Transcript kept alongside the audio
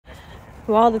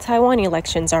While the Taiwan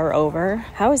elections are over,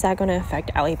 how is that going to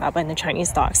affect Alibaba and the Chinese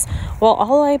stocks? Well,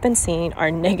 all I've been seeing are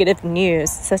negative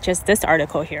news, such as this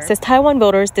article here. It says Taiwan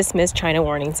voters dismiss China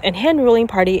warnings and hand ruling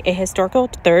party a historical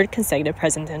third consecutive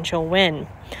presidential win.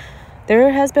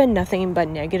 There has been nothing but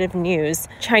negative news.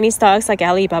 Chinese stocks like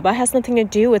Alibaba has nothing to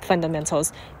do with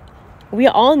fundamentals. We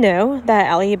all know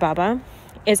that Alibaba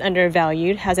is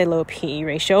undervalued, has a low PE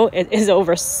ratio, it is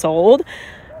oversold,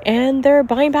 and they're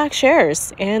buying back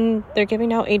shares and they're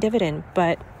giving out a dividend.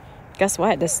 But guess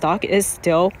what? The stock is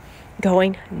still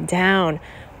going down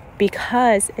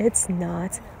because it's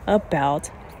not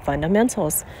about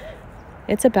fundamentals.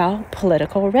 It's about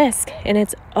political risk, and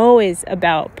it's always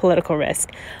about political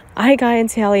risk. I got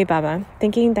into Alibaba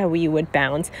thinking that we would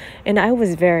bounce, and I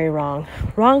was very wrong.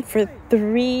 Wrong for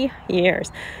 3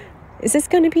 years. Is this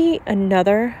going to be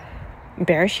another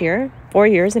bearish year? 4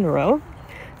 years in a row?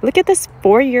 Look at this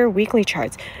 4-year weekly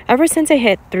charts. Ever since I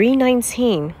hit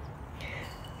 319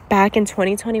 back in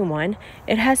 2021,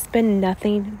 it has been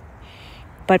nothing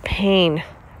but pain.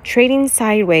 Trading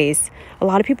sideways. A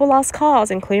lot of people lost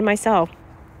calls, including myself.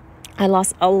 I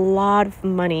lost a lot of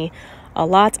money. A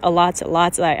lot.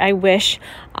 I wish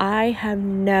I have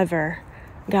never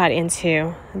got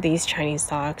into these Chinese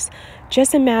stocks.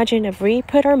 Just imagine if we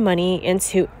put our money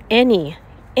into any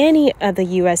of the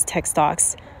US tech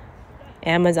stocks.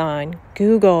 Amazon,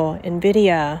 Google,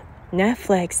 Nvidia,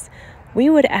 Netflix, we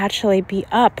would actually be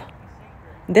up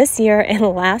this year and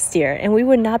last year, and we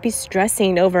would not be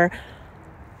stressing over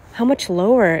how much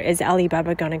lower is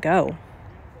Alibaba gonna go.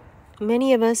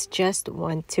 Many of us just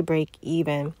want to break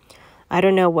even. I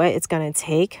don't know what it's gonna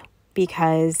take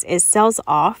because it sells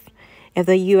off if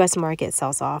the US market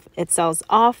sells off. It sells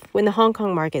off when the Hong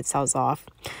Kong market sells off.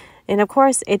 And of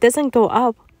course, it doesn't go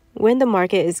up when the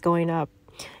market is going up.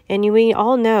 And we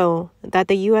all know that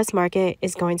the U.S. market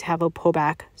is going to have a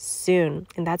pullback soon.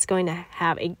 And that's going to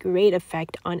have a great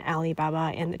effect on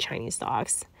Alibaba and the Chinese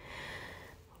stocks.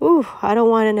 I don't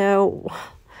want to know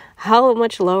how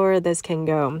much lower this can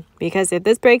go. Because if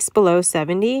this breaks below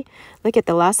 70, look at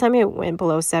the last time it went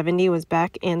below 70 was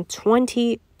back in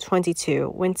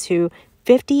 2022. Went to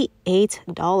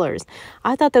 $58.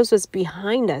 I thought this was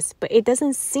behind us, but it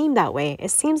doesn't seem that way.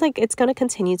 It seems like it's going to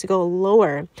continue to go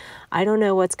lower. I don't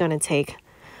know what's going to take.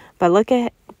 But look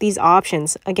at these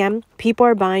options. Again, people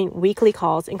are buying weekly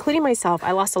calls, including myself.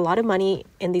 I lost a lot of money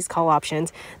in these call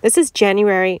options. This is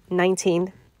January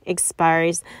 19th,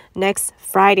 expires next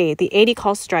Friday, the 80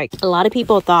 call strike. A lot of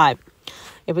people thought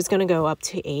it was going to go up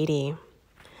to 80.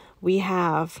 We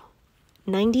have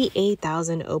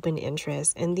 98,000 open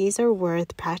interest, and these are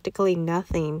worth practically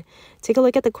nothing. Take a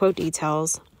look at the quote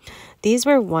details. These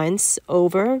were once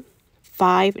over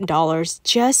 $5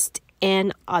 just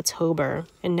in October,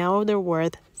 and now they're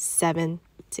worth 7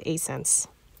 to 8 cents.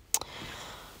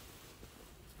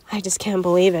 I just can't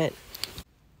believe it.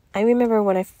 I remember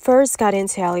when I first got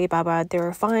into Alibaba, there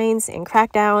were fines and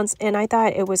crackdowns, and I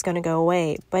thought it was going to go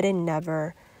away, but it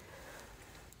never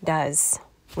does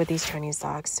with these Chinese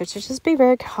stocks. So just be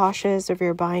very cautious if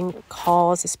you're buying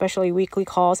calls, especially weekly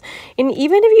calls. And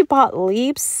even if you bought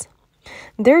leaps,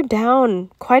 they're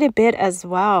down quite a bit as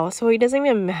well. So it doesn't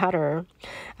even matter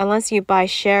unless you buy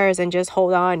shares and just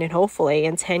hold on, and hopefully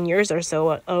in 10 years or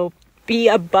so it'll be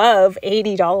above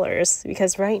 $80,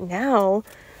 because right now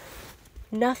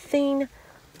nothing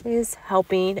is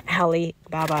helping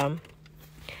Alibaba.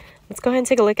 Let's go ahead and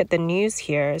take a look at the news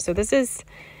here. So this is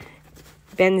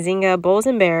Benzinga Bulls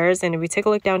and Bears, and if we take a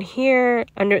look down here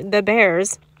under the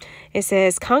Bears, it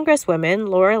says Congresswoman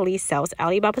Laura Lee sells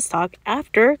Alibaba stock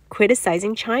after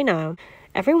criticizing China.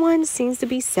 Everyone seems to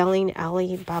be selling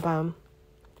Alibaba.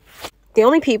 The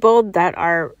only people that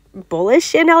are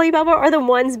bullish in Alibaba are the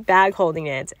ones bag holding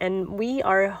it, and we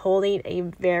are holding a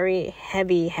very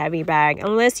heavy bag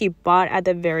unless you bought at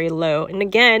the very low. And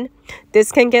again, this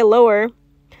can get lower.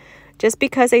 Just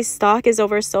because a stock is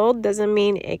oversold doesn't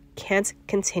mean it can't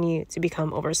continue to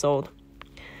become oversold.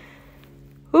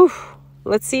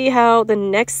 Let's see how the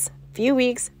next few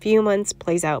weeks, few months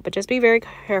plays out. But just be very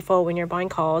careful when you're buying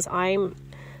calls. I'm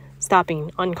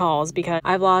stopping on calls because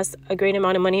I've lost a great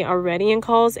amount of money already in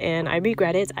calls, and I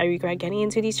regret it. I regret getting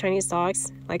into these Chinese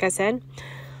stocks. Like I said,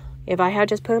 if I had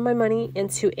just put my money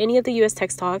into any of the US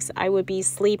tech stocks, I would be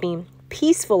sleeping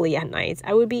peacefully at night.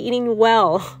 I would be eating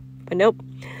well. But nope.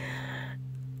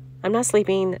 I'm not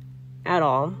sleeping at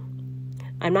all.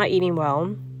 I'm not eating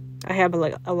well. I have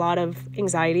a lot of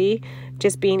anxiety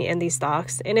just being in these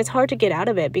stocks. And it's hard to get out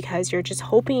of it because you're just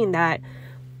hoping that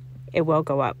it will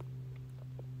go up.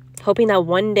 Hoping that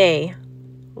one day,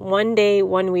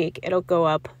 1 week, it'll go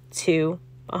up to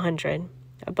 100,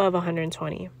 above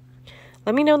 120.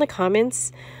 Let me know in the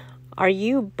comments, are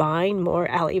you buying more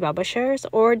Alibaba shares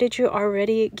or did you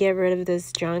already get rid of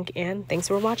this junk? And thanks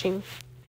for watching.